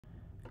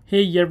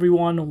Hey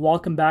everyone,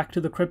 welcome back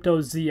to the Crypto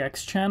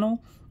ZX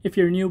channel. If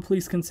you're new,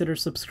 please consider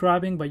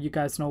subscribing, but you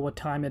guys know what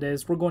time it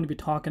is. We're going to be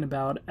talking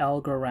about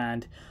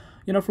Algorand.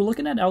 If we're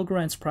looking at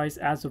Algorand's price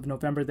as of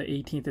November the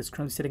 18th, it's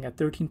currently sitting at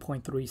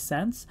 13.3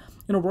 cents.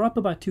 We're up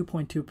about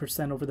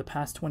 2.2% over the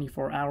past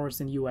 24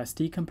 hours in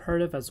USD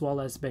comparative as well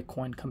as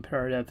Bitcoin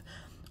comparative.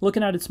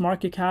 Looking at its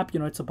market cap,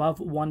 it's above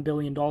 $1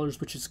 billion,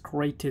 which is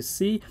great to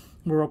see.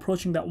 We're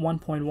approaching that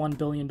 $1.1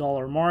 billion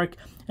mark,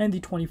 and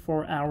the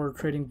 24-hour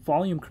trading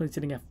volume currently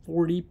sitting at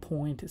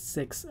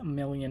 $40.6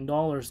 million.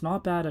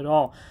 Not bad at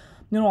all.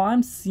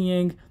 I'm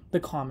seeing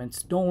the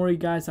comments. Don't worry,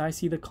 guys. I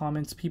see the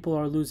comments. People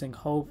are losing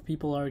hope.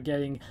 People are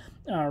getting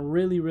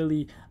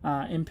really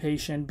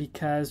impatient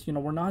because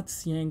we're not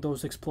seeing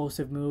those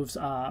explosive moves.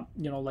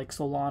 Like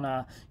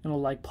Solana,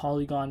 like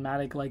Polygon,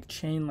 Matic, like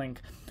Chainlink.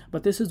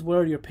 But this is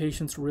where your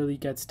patience really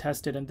gets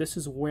tested, and this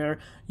is where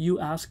you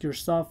ask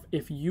yourself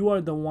if you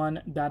are the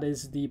one that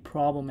is the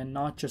problem and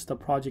not just the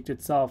project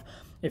itself.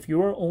 If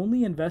you are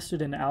only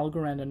invested in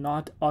Algorand and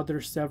not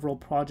other several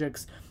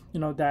projects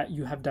that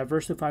you have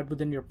diversified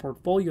within your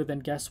portfolio, then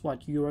guess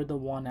what? You are the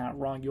one at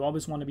wrong. You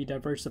always want to be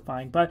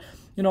diversifying. But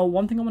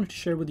one thing I wanted to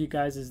share with you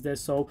guys is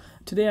this. So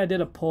today I did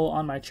a poll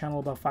on my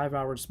channel about 5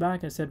 hours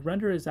back. I said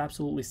Render is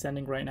absolutely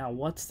sending right now.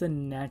 What's the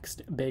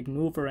next big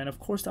mover? And of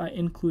course I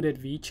included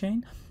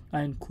VeChain,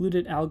 I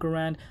included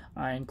Algorand,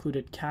 I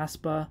included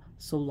Caspa,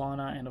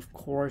 Solana, and of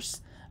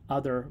course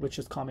other, which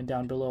is comment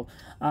down below.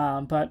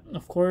 But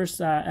of course,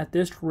 at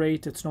this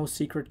rate, it's no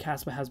secret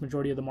Caspa has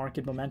majority of the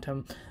market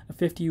momentum.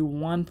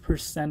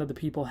 51% of the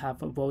people have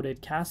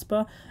voted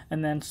Caspa,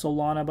 and then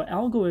Solana, but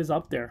Algo is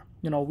up there.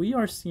 We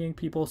are seeing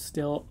people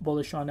still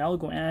bullish on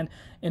Algo, and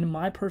in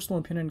my personal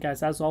opinion,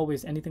 guys, as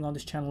always, anything on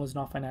this channel is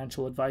not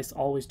financial advice.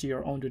 Always do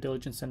your own due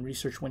diligence and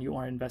research when you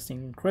are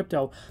investing in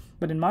crypto.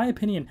 But in my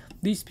opinion,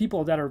 these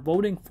people that are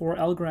voting for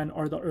Algorand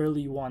are the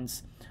early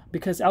ones,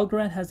 because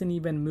Algorand hasn't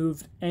even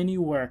moved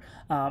anywhere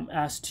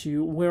as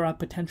to where I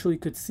potentially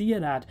could see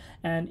it at.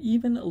 And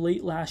even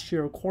late last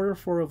year,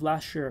 Q4 of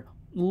last year,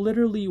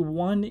 literally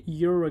 1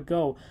 year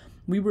ago,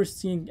 we were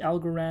seeing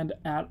Algorand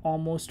at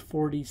almost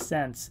 40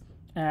 cents.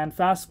 And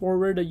fast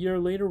forward a year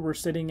later, we're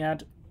sitting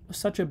at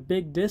such a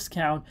big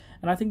discount,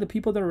 and I think the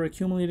people that are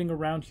accumulating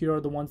around here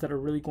are the ones that are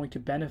really going to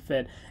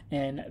benefit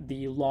in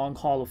the long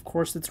haul. Of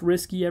course, it's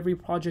risky. Every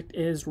project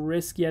is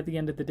risky at the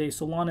end of the day.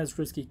 Solana is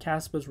risky,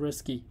 Caspa is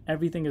risky,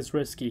 everything is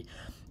risky.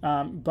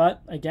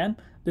 But again,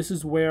 this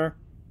is why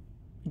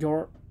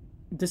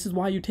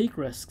you take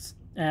risks.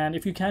 And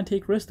if you can't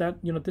take risks,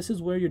 this is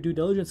where your due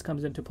diligence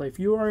comes into play. If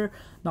you are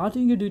not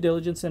doing your due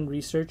diligence and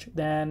research,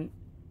 then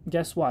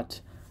guess what?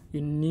 You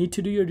need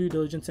to do your due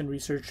diligence and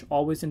research.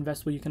 Always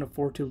invest what you can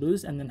afford to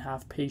lose, and then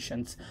have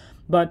patience.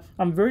 But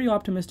I'm very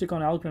optimistic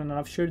on Algorand, and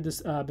I've shared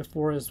this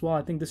before as well.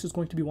 I think this is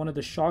going to be one of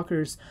the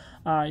shockers.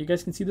 You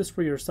guys can see this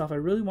for yourself. I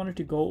really wanted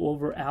to go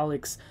over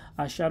Alex.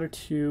 Shout out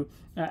to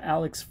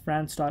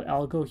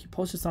alexfrance.algo. He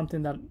posted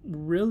something that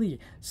really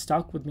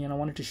stuck with me, and I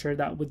wanted to share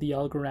that with the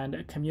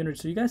Algorand community.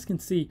 So you guys can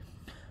see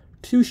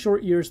 2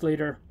 short years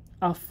later,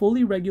 a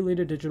fully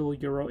regulated digital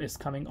euro is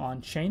coming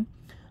on chain.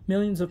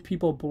 Millions of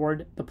people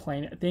board the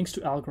plane thanks to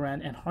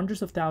Algorand, and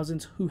hundreds of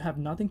thousands who have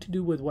nothing to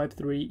do with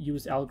Web3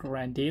 use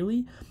Algorand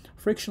daily.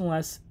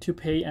 Frictionless to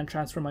pay and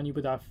transfer money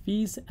without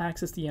fees,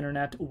 access the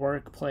internet,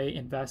 work, play,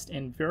 invest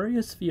in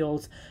various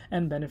fields,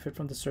 and benefit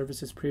from the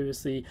services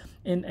previously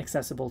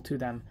inaccessible to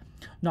them.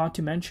 Not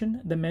to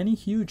mention the many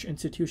huge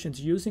institutions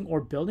using or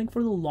building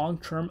for the long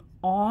term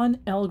on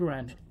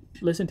Algorand.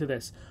 Listen to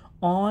this.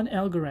 On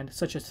Algorand,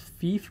 such as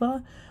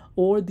FIFA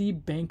or the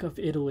Bank of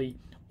Italy,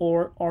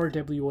 or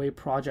RWA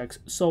projects.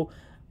 So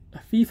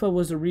FIFA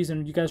was the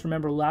reason. You guys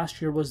remember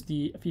last year was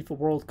the FIFA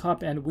World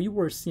Cup, and we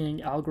were seeing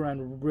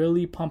Algorand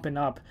really pumping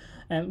up,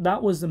 and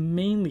that was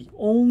the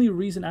only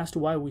reason as to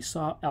why we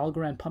saw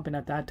Algorand pumping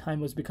at that time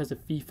was because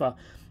of FIFA,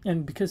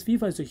 and because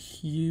FIFA is a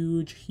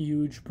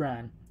huge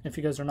brand. If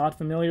you guys are not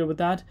familiar with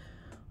that,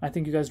 I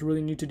think you guys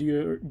really need to do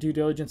your due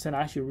diligence and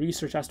actually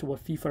research as to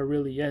what FIFA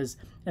really is.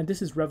 And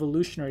this is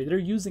revolutionary. They're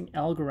using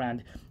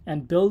Algorand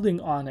and building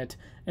on it.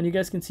 And you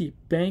guys can see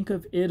Bank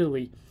of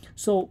Italy.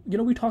 So,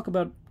 we talk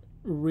about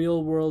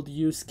real world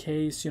use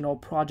case,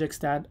 projects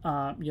that,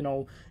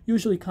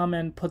 usually come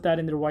and put that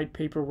in their white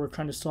paper. We're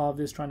trying to solve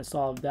this, trying to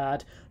solve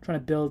that, trying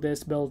to build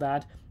this, build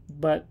that.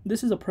 But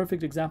this is a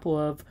perfect example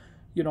of,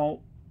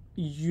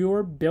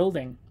 you're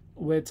building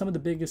with some of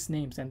the biggest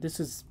names. And this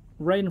is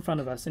right in front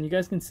of us, and you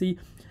guys can see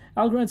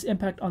Algorand's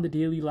impact on the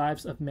daily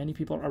lives of many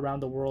people around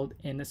the world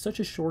in such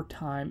a short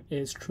time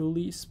is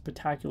truly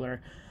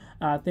spectacular,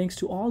 thanks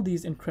to all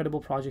these incredible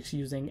projects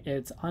using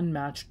its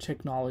unmatched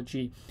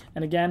technology.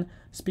 And again,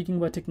 speaking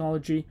about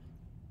technology,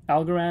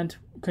 Algorand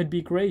could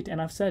be great, and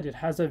I've said it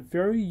has a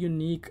very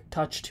unique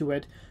touch to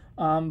it,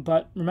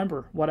 but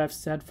remember what I've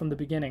said from the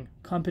beginning,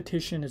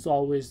 competition is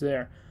always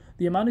there.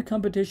 The amount of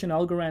competition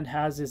Algorand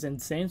has is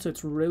insane, so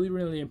it's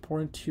really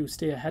important to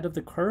stay ahead of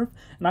the curve,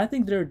 and I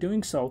think they're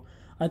doing so.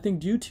 I think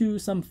due to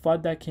some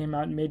FUD that came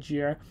out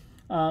mid-year,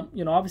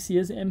 obviously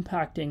is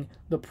impacting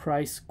the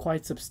price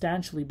quite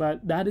substantially,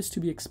 but that is to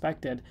be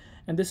expected.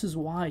 And this is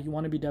why you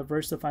want to be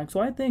diversifying. So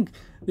I think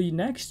the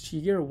next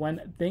year,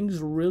 when things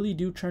really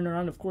do turn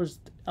around, of course,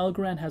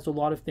 Algorand has a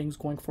lot of things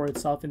going for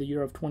itself in the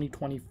year of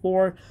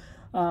 2024.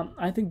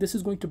 I think this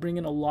is going to bring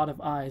in a lot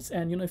of eyes.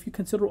 And, if you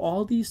consider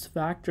all these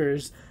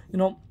factors,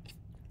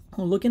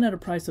 looking at a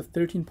price of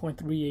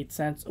 13.38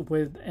 cents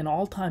with an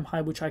all-time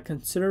high, which I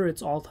consider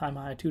its all-time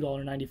high,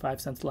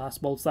 $2.95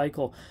 last bull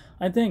cycle,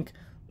 I think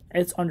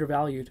it's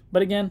undervalued.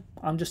 But again,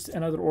 I'm just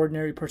another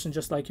ordinary person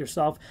just like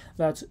yourself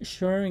that's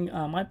sharing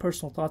my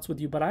personal thoughts with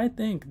you. But I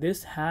think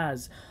this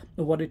has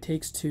what it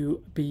takes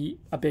to be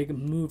a big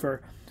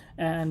mover.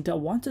 And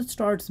once it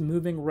starts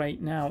moving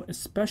right now,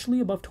 especially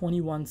above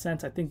 21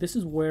 cents, I think this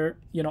is where,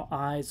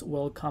 eyes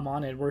will come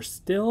on it. We're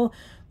still,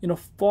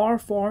 far,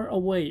 far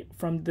away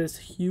from this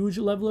huge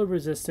level of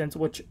resistance,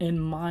 which in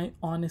my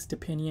honest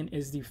opinion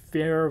is the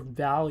fair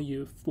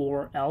value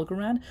for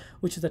Algorand,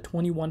 which is at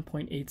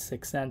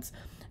 21.86 cents.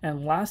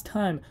 And last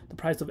time the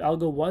price of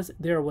Algo was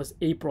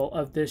April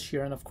of this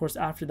year. And of course,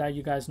 after that,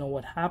 you guys know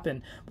what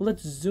happened. But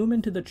let's zoom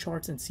into the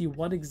charts and see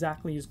what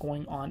exactly is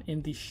going on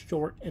in the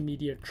short,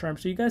 immediate term.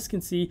 So you guys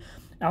can see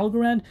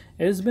Algorand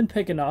has been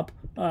picking up,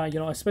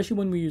 especially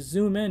when we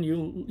zoom in,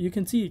 you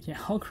can see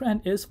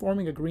Algorand is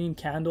forming a green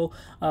candle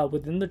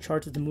within the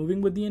charts. It's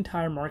moving with the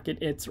entire market.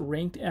 It's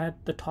ranked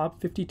at the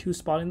top 52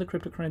 spot in the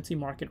cryptocurrency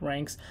market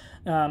ranks.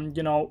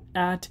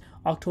 At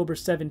October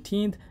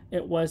 17th,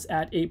 it was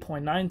at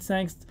 8.9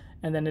 cents.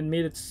 And then it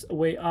made its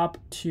way up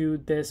to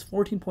this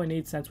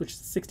 14.8 cents, which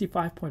is a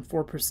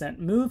 65.4%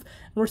 move.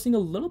 And we're seeing a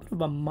little bit of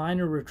a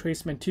minor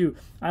retracement too.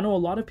 I know a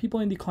lot of people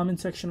in the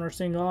comment section are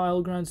saying, oh,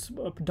 Algorand's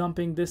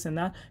dumping this and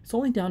that. It's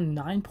only down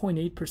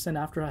 9.8%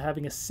 after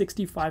having a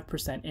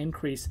 65%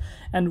 increase.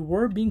 And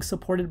we're being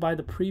supported by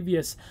the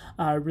previous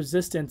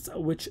resistance,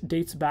 which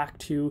dates back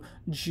to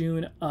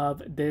June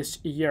of this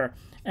year.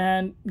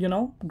 And,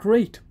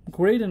 great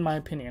in my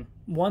opinion.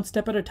 One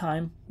step at a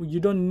time. You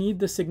don't need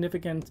the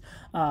significant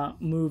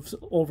moves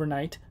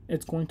overnight.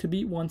 It's going to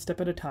be one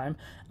step at a time.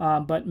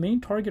 But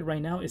main target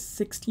right now is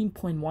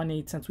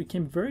 16.18 cents. We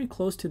came very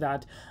close to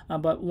that.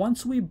 But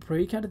once we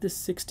break out of this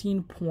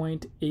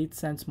 16.8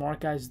 cents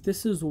mark, guys,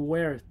 this is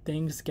where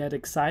things get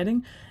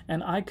exciting.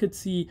 And I could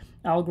see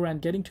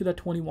Algorand getting to that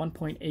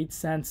 21.8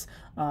 cents.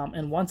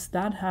 And once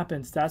that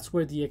happens, that's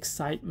where the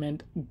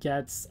excitement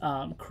gets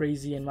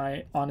crazy, in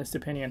my honest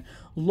opinion.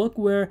 Look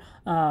where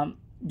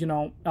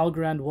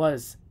Algorand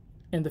was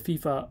in the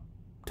FIFA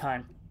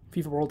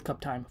World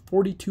Cup time,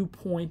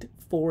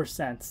 42.4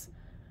 cents.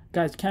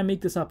 Guys, can't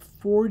make this up,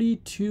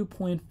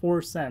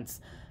 42.4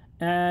 cents.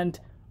 And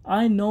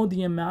I know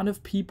the amount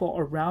of people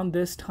around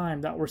this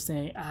time that were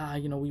saying,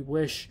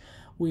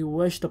 we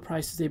wish the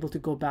price is able to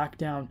go back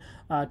down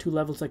to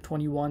levels like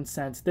 21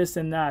 cents, this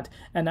and that.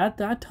 And at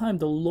that time,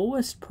 the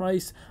lowest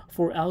price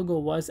for Algo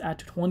was at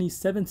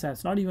 27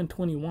 cents, not even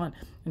 21.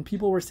 And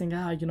people were saying,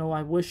 I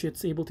wish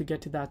it's able to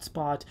get to that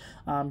spot,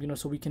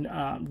 so we can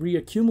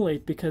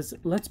reaccumulate. Because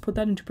let's put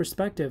that into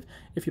perspective.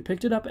 If you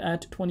picked it up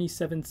at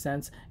 27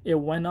 cents, it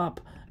went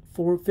up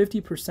for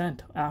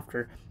 50%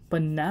 after.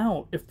 But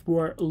now, if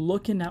we're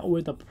looking at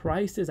where the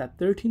price is at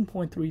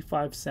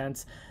 13.35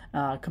 cents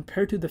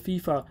compared to the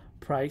FIFA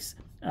price,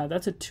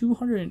 that's a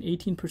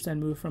 218%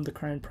 move from the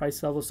current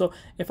price level. So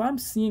if I'm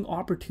seeing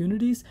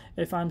opportunities,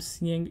 if I'm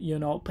seeing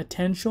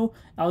potential,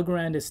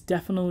 Algorand is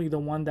definitely the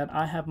one that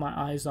I have my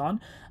eyes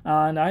on,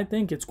 and I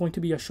think it's going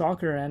to be a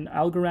shocker. And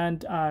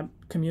Algorand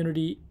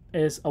community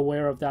is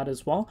aware of that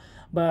as well.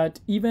 But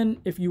even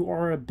if you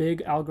are a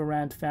big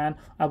Algorand fan,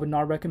 I would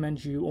not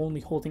recommend you only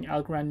holding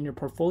Algorand in your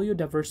portfolio.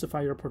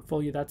 Diversify your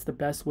portfolio. That's the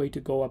best way to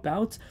go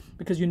about,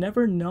 because you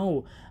never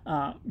know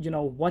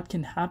what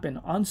can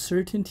happen.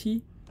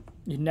 Uncertainty,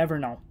 you never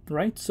know,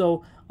 right?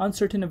 So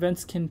uncertain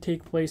events can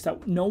take place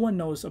that no one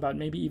knows about,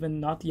 maybe even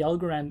not the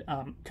Algorand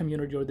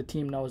community or the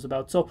team knows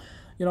about. So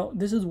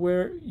this is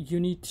where you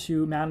need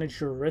to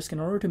manage your risk. In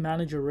order to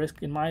manage your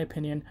risk, in my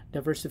opinion,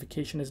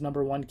 diversification is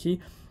number one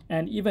key.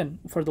 And even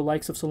for the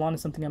likes of Solana,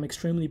 something I'm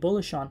extremely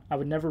bullish on, I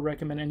would never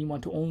recommend anyone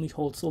to only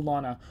hold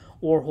Solana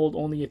or hold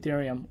only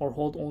Ethereum or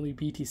hold only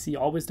BTC.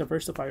 Always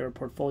diversify your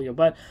portfolio.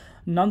 But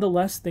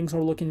nonetheless, things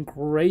are looking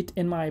great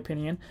in my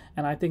opinion.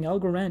 And I think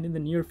Algorand in the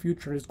near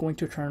future is going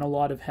to turn a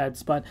lot of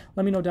heads. But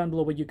let me know down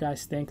below what you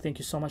guys think. Thank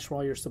you so much for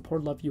all your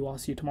support. Love you all.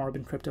 See you tomorrow.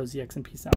 Been Crypto ZX, and peace out.